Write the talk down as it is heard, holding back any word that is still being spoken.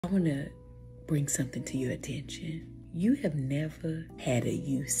want to bring something to your attention. You have never had a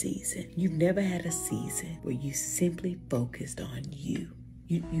you season. You've never had a season where you simply focused on you.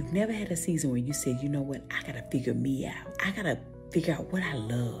 You've never had a season where you said, you know what, I gotta figure me out. I gotta figure out what I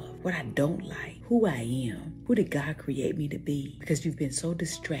love, what I don't like, who I am, who did God create me to be? Because you've been so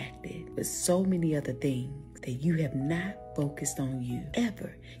distracted with so many other things that you have not focused on you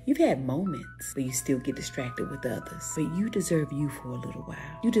ever. You've had moments where you still get distracted with others, but you deserve you for a little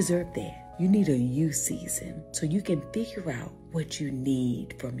while. You deserve that. You need a you season so you can figure out what you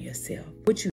need from yourself, what you